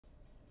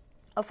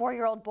A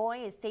 4-year-old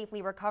boy is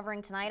safely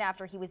recovering tonight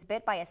after he was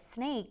bit by a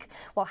snake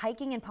while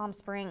hiking in Palm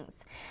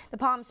Springs. The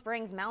Palm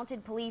Springs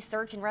Mounted Police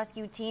Search and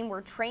Rescue Team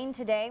were trained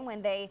today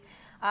when they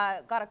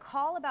got a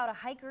call about a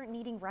hiker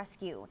needing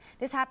rescue.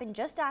 This happened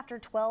just after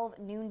 12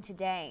 noon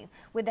today.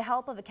 With the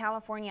help of a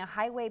California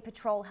Highway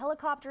Patrol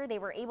helicopter, they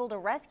were able to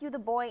rescue the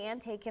boy and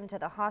take him to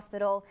the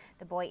hospital.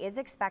 The boy is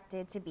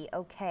expected to be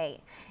okay.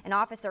 An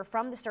officer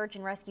from the search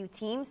and rescue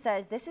team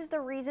says this is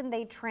the reason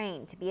they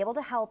train, to be able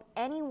to help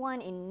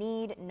anyone in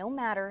need, no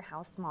matter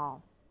how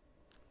small.